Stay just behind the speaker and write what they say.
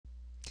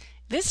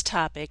This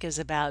topic is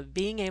about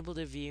being able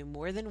to view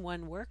more than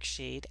one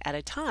worksheet at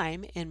a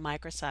time in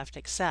Microsoft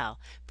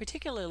Excel,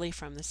 particularly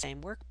from the same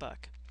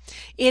workbook.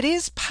 It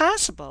is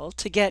possible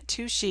to get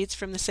two sheets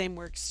from the same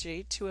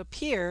worksheet to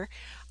appear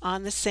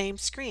on the same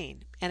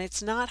screen, and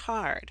it's not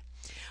hard.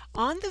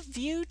 On the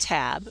View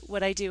tab,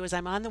 what I do is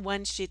I'm on the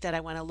one sheet that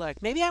I want to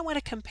look. Maybe I want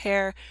to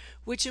compare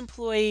which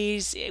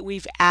employees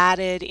we've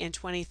added in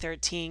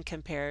 2013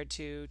 compared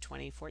to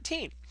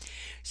 2014.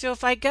 So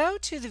if I go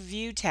to the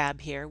View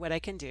tab here, what I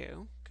can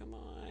do, come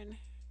on,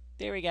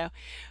 there we go.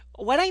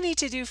 What I need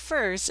to do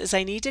first is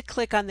I need to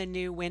click on the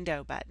New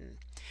Window button.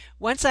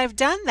 Once I've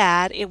done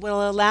that, it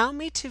will allow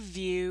me to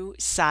view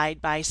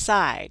side by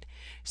side.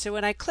 So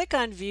when I click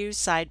on View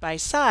Side by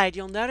Side,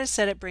 you'll notice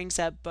that it brings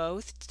up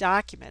both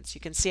documents.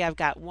 You can see I've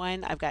got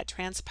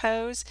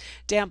transpose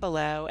down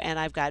below, and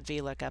I've got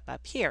VLOOKUP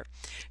up here.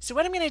 So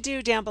what I'm going to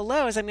do down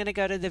below is I'm going to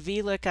go to the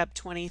VLOOKUP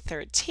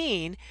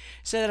 2013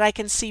 so that I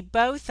can see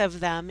both of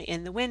them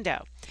in the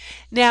window.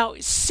 Now,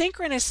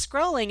 synchronous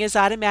scrolling is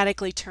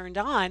automatically turned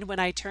on when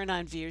I turn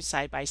on View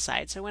Side by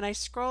Side. So when I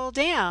scroll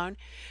down,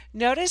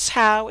 notice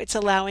how it's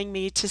allowing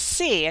me to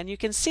see, and you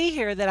can see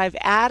here that I've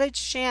added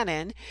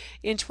Shannon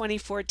in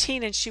 2014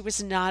 and she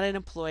was not an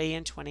employee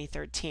in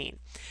 2013.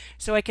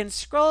 So I can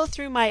scroll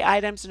through my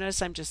items.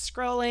 Notice I'm just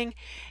scrolling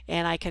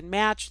and I can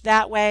match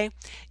that way.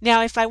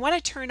 Now if I want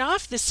to turn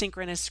off the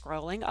synchronous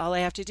scrolling, all I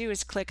have to do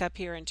is click up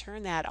here and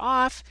turn that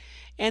off,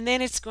 and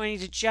then it's going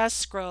to just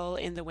scroll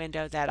in the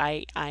window that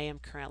I am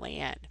currently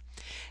in.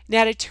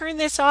 Now to turn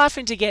this off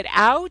and to get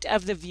out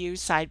of the View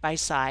Side by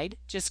Side,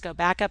 just go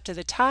back up to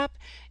the top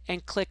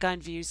and click on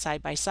View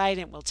Side by Side,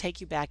 and it will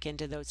take you back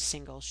into the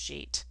single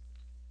sheet.